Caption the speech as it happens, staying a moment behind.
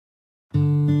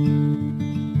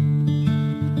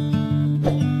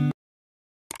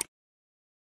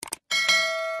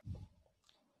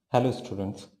Hello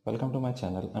students, welcome to my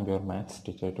channel. I'm your maths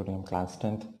teacher. Today I'm class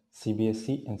 10th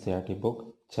CBSE NCERT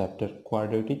book chapter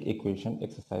quadratic equation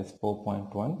exercise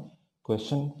 4.1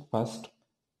 question first,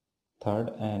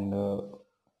 third and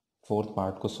fourth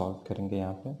part को solve करेंगे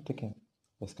यहाँ पे. ठीक है,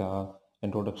 इसका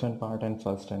introduction part and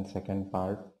first and second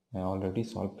part मैं already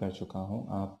solve कर चुका हूँ.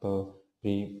 आप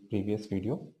प्रीवियस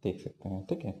वीडियो देख सकते हैं.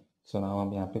 ठीक है, सो नाउ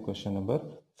हम यहाँ पे क्वेश्चन नंबर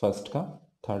फर्स्ट का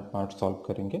थर्ड पार्ट सॉल्व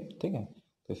करेंगे. ठीक है,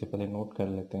 तो इससे पहले नोट कर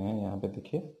लेते हैं. यहाँ पे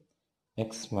देखिए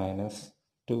x minus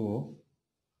 2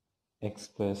 x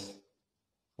plus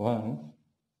 1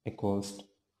 equals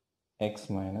x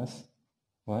minus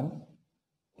 1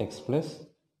 x plus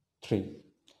 3.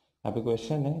 यहाँ पे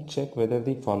क्वेश्चन है check whether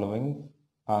the following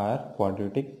are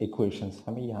quadratic equations.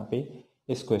 हमें यहाँ पे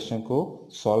इस क्वेश्चन को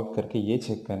सॉल्व करके ये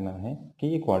चेक करना है कि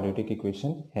ये क्वाड्रेटिक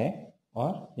इक्वेशन है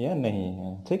और या नहीं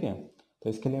है. ठीक है, तो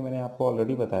इसके लिए मैंने आपको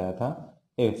ऑलरेडी बताया था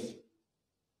if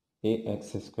ax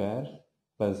square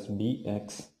plus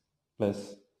bx plus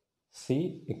c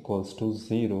equals to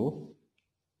 0,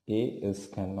 a is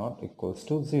cannot equals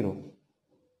to 0.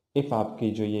 If आपकी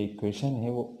जो ये इक्वेशन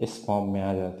है वो इस फॉर्म में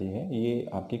आ जाती है, ये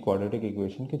आपकी क्वाड्रेटिक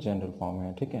इक्वेशन के जनरल फॉर्म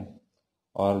है. ठीक है,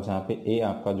 और जहाँ पे a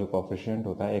आपका जो कोफिशिएंट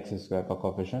होता है एक्स स्क्वायर का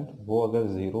कोफिशिएंट, वो अगर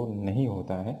ज़ीरो नहीं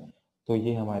होता है तो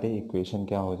ये हमारी इक्वेशन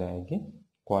क्या हो जाएगी,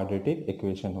 क्वाड्रेटिक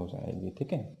इक्वेशन हो जाएगी.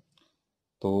 ठीक है,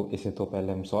 तो इसे तो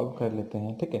पहले हम सॉल्व कर लेते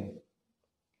हैं. ठीक है,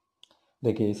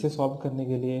 देखिए इसे सॉल्व करने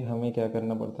के लिए हमें क्या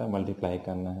करना पड़ता है, मल्टीप्लाई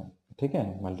करना है. ठीक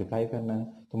है, मल्टीप्लाई करना है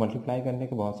तो मल्टीप्लाई करने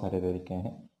के बहुत सारे तरीके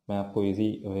हैं. मैं आपको इजी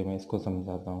वे में इसको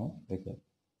समझाता हूँ. देखिए,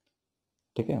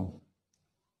 ठीक है,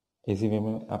 इजी वे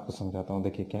में आपको समझाता हूँ.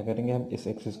 देखिए क्या करेंगे, हम इस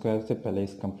एक्स स्क्वायर से पहले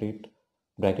इस कंप्लीट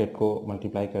ब्रैकेट को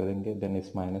मल्टीप्लाई कर देंगे, देन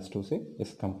इस -2 से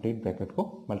इस कंप्लीट ब्रैकेट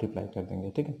को मल्टीप्लाई कर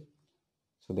देंगे. ठीक है,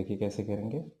 सो देखिए कैसे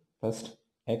करेंगे. फर्स्ट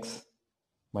एक्स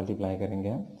मल्टीप्लाई करेंगे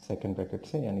हम सेकेंड ब्रैकेट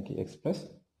से, यानी कि एक्स प्लस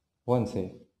 1 से.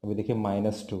 अभी देखिए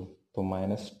 -2, तो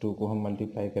 -2 को हम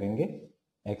मल्टीप्लाई करेंगे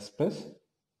x प्लस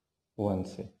 1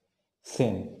 से.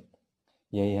 सेम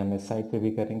यही हम इस साइड पे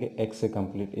भी करेंगे. x से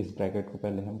कंप्लीट इस ब्रैकेट को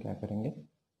पहले हम क्या करेंगे,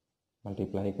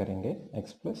 मल्टीप्लाई करेंगे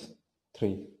x प्लस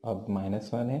 3. अब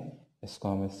 -1 है, इसको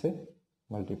हम इससे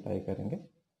मल्टीप्लाई करेंगे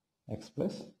x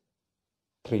प्लस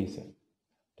 3 से.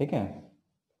 ठीक है,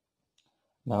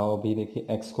 नाउ अभी देखिए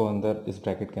x को अंदर इस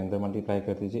ब्रैकेट के अंदर मल्टीप्लाई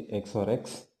कर दीजिए. x और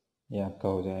x ये आपका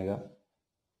हो जाएगा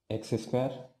एक्स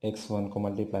स्क्वायर. x1 को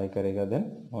मल्टीप्लाई करेगा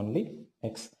देन ओनली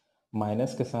x.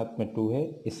 माइनस के साथ में 2 है,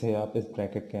 इसे आप इस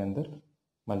ब्रैकेट के अंदर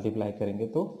मल्टीप्लाई करेंगे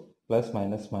तो plus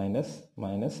minus minus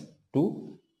minus 2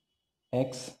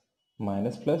 x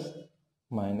minus plus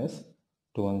minus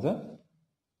 2 one ज़ा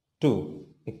 2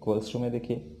 इक्वल्स टू में.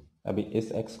 देखिए अभी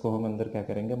इस x को हम अंदर क्या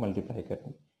करेंगे, मल्टीप्लाई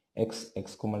करेंगे.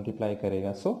 x को मल्टीप्लाई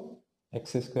करेगा सो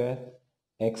एक्स स्क्वायर.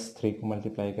 x3 को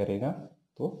मल्टीप्लाई करेगा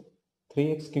तो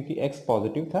 3x, क्योंकि x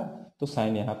पॉजिटिव था तो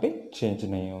साइन यहाँ पे चेंज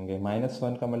नहीं होंगे.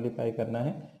 -1 का मल्टीप्लाई करना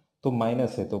है तो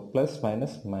माइनस है तो प्लस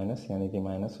माइनस माइनस यानी कि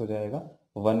माइनस हो जाएगा.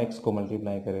 1x को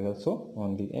मल्टीप्लाई करेगा so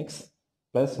only x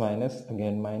plus minus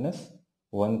again minus.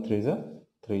 1 3 ज़ा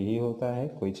 3 ही होता है,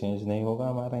 कोई चेंज नहीं होगा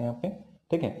हमारा यहाँ पे.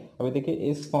 ठीक है, अभी देखिए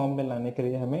इस फॉर्म में लाने के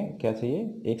लिए हमें क्या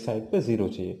चाहिए, एक साइड पे 0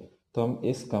 चाहिए. तो हम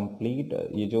इस कंप्लीट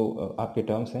ये जो आपके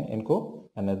टर्म्स हैं इनको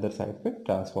अनदर साइड पे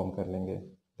ट्रांसफॉर्म कर लेंगे.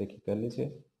 देखिए कर लीजिए,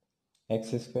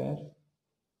 x square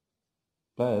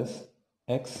plus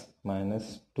x minus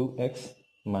 2x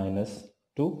minus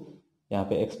 2. यहाँ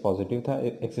पे x पॉजिटिव था,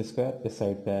 एक्स स्क्वायर इस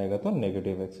साइड पे आएगा तो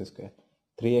negative x square.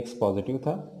 3x positive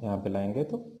था, यहाँ पे लाएंगे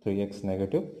तो 3x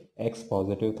नेगेटिव. x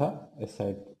पॉजिटिव था इस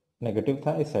साइड, नेगेटिव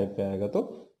था इस साइड पे आएगा तो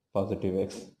पॉजिटिव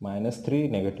x. -3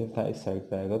 नेगेटिव था इस साइड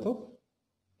पे आएगा तो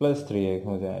प्लस 3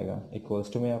 हो जाएगा.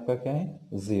 इक्वल्स टू में आपका क्या है,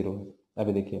 0.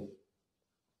 अभी देखिए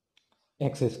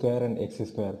x square and x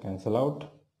square cancel out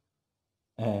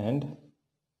and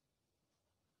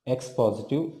x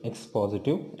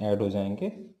positive add हो जाएंगे.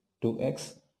 2x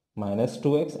minus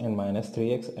 2x and minus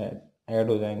 3x add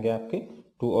हो जाएंगे आपके.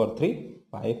 2 और 3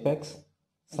 5x.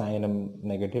 साइन हम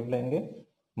नेगेटिव लेंगे.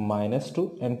 -2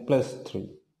 एंड प्लस 3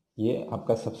 ये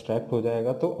आपका सब्सट्रैक्ट हो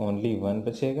जाएगा तो ओनली 1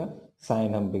 बचेगा.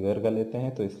 साइन हम बिगर का लेते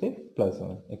हैं तो इसलिए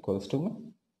 +1 इक्वल्स टू में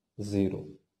 0.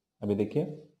 अभी देखिए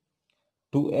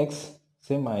 2x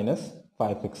से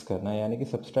 -5x करना है, यानी कि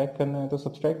सब्सट्रैक्ट करना है तो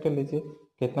सब्सट्रैक्ट कर लीजिए.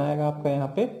 कितना आएगा आपका यहाँ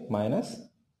पे,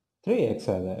 -3x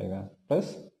आ जाएगा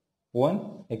प्लस 1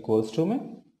 इक्वल्स टू में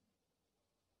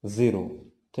 0.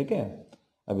 ठीक है,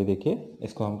 अभी देखिए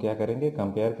इसको हम क्या करेंगे,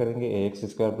 कंपेयर करेंगे ax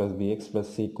square plus bx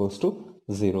plus c equals to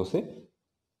 0 से.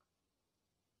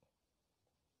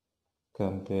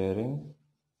 Comparing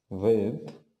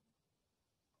with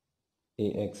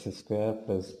ax square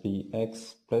plus bx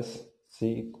plus c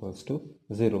equals to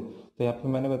 0। तो यहाँ पे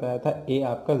मैंने बताया था a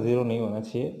आपका 0 नहीं होना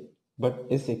चाहिए, बट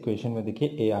इस इक्वेशन में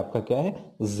देखिए a आपका क्या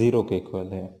है, 0 के इक्वल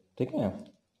है। ठीक है,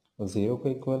 0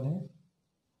 के इक्वल है।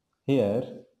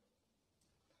 Here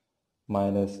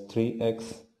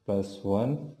 -3x plus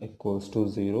 1 equals to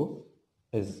 0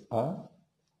 is a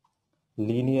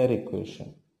linear equation।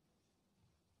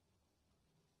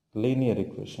 Linear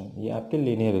equation, ये आपके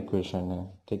लीनियर इक्वेशन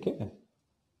है। ठीक है,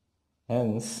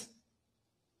 hence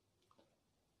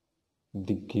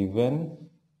the given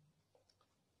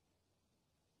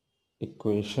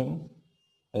equation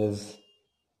is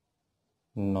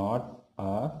not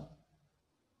a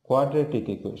quadratic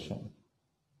equation.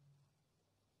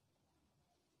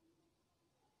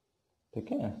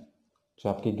 ठीक है, जो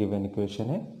आपकी गिवन इक्वेशन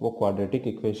है वो क्वाड्रेटिक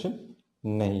इक्वेशन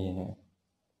नहीं है।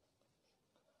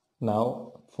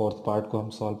 नाउ फोर्थ पार्ट को हम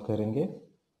सॉल्व करेंगे।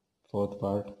 फोर्थ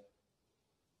पार्ट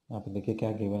यहाँ पे देखिए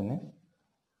क्या गिवन है,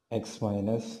 x -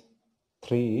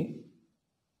 3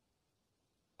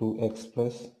 2x +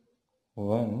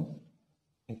 1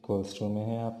 इक्वल्स टू में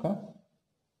है आपका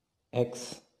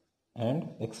x एंड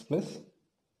x +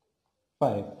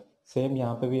 5। सेम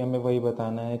यहाँ पे भी हमें वही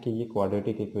बताना है कि ये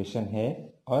क्वाड्रेटिक इक्वेशन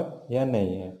है और या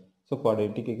नहीं है। सो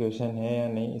क्वाड्रेटिक इक्वेशन है या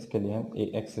नहीं, इसके लिए हम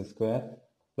ax²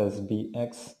 +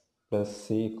 bx +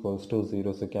 c equals to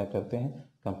 0 से क्या करते हैं,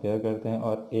 कंपेयर करते हैं।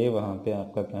 और a वहाँ पे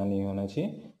आपका क्या नहीं होना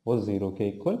चाहिए, वो 0 के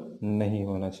इक्वल नहीं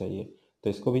होना चाहिए। तो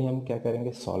इसको भी हम क्या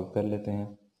करेंगे, सॉल्व कर लेते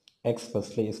हैं। x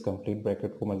फर्स्टली इस कंप्लीट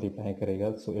ब्रैकेट को मल्टीप्लाई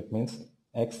करेगा, so it means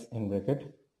x in bracket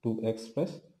 2x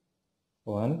 +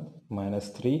 1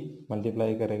 - 3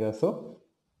 multiply करेगा, सो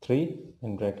 3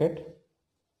 in bracket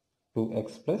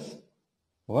 2x +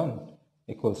 1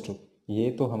 equals to,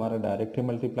 ये तो हमारा डायरेक्ट ही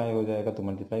मल्टीप्लाई हो जाएगा, तो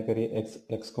मल्टीप्लाई करिए।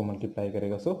 x को मल्टीप्लाई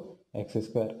करेगा सो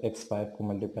x², x 5 को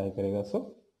मल्टीप्लाई करेगा सो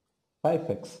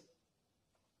 5x।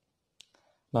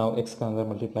 नाउ x का अंदर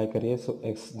मल्टीप्लाई करिए, सो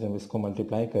x जब इसको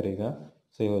मल्टीप्लाई करेगा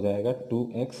सो ये हो जाएगा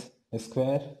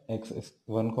 2x², x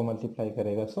 1 को मल्टीप्लाई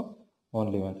करेगा सो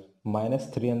ओनली 1,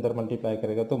 -3 अंदर मल्टीप्लाई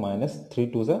करेगा तो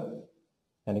 -3 2 ज़ा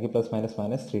यानी कि प्लस माइनस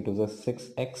 3 2 ज़ा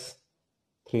 6x,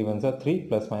 3 1 ज़ा 3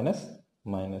 प्लस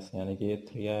माइनस यानी कि ये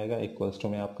 3 आएगा इक्वल्स टू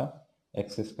में आपका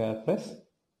x² +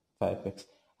 5x।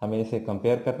 हमें इसे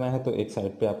कंपेयर करना है तो एक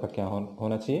साइड पे आपका क्या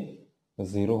होना चाहिए,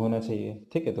 0 होना चाहिए।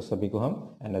 ठीक है, तो सभी को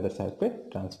हम अनदर साइड पे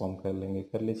ट्रांसफॉर्म कर लेंगे।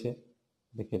 कर लीजिए,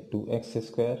 देखिए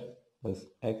 2x²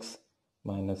 + x -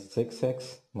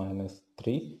 6x -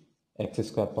 3,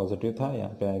 x² positive था,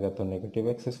 यहाँ पे आएगा तो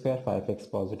 -x², 5x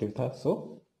पॉजिटिव था,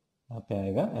 सो यहाँ पे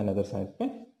आएगा अनदर साइड पे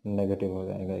नेगेटिव हो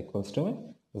जाएगा इक्वल्स टू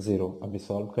में 0। अभी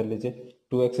सॉल्व कर लीजिए,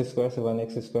 2x² से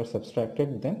 1x²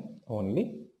 subtracted, then only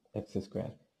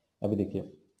x²। अभी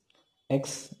देखिए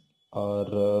x और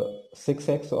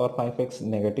 6x और 5x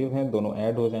नेगेटिव हैं, दोनों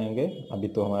ऐड हो जाएंगे। अभी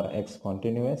तो हमारा x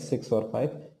कॉन्टिन्यू है, 6 और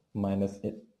 5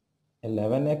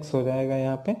 -11x हो जाएगा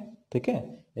यहाँ पे। ठीक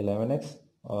है, 11x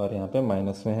और यहाँ पे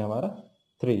माइनस में है हमारा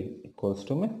 3 इक्वल्स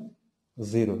टू में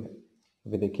 0 है।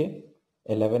 अभी देखिए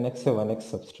 11x से 1x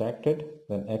subtracted,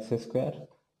 then x²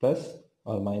 plus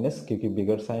और माइनस, क्योंकि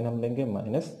बिगर साइन हम लेंगे,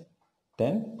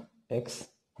 -10x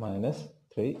 -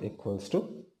 3 इक्वल्स टू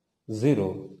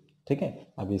 0। ठीक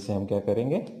है, अभी इसे हम क्या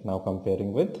करेंगे, now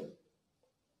comparing with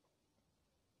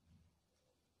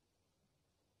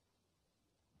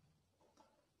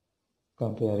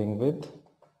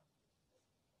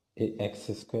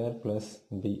ax² +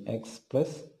 bx +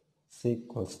 c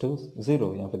equals to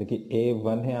 0। यहाँ पे देखिए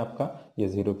a1 है आपका, ये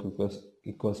 0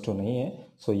 इक्वल्स टू नहीं है,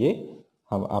 सो ये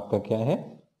हम आपका क्या है,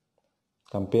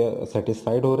 कंपेयर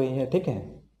सेटिस्फाइड हो रही है। ठीक है,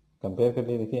 कंपेयर कर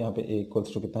लिए, देखिए यहाँ पे a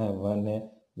इक्वल्स टू कितना है, 1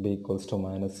 है, b इक्वल्स टू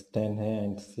 -10 है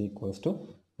एंड c इक्वल्स टू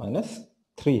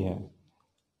 -3 है।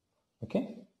 Okay,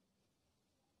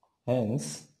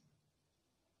 hence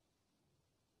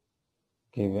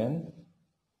given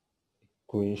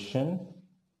equation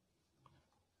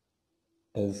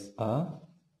is a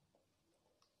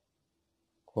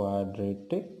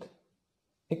quadratic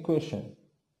equation।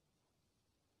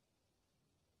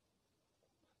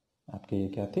 आपकी ये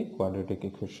क्या थी, क्वाड्रेटिक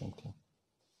इक्वेशन थी।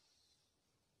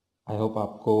 आई होप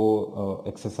आपको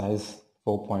एक्सरसाइज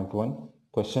 4.1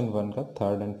 क्वेश्चन 1 का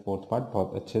थर्ड एंड फोर्थ पार्ट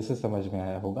बहुत अच्छे से समझ में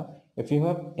आया होगा। If you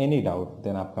have any doubt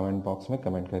then आप कमेंट बॉक्स में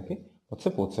कमेंट करके मुझसे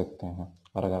पूछ सकते हैं।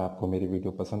 और अगर आपको मेरी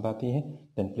वीडियो पसंद आती है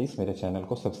देन प्लीज़ मेरे चैनल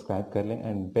को सब्सक्राइब कर लें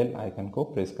एंड बेल आइकन को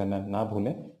प्रेस करना ना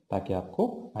भूलें, ताकि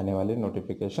आपको आने वाले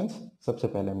नोटिफिकेशंस सबसे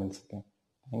पहले मिल सकें।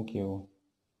 Thank you.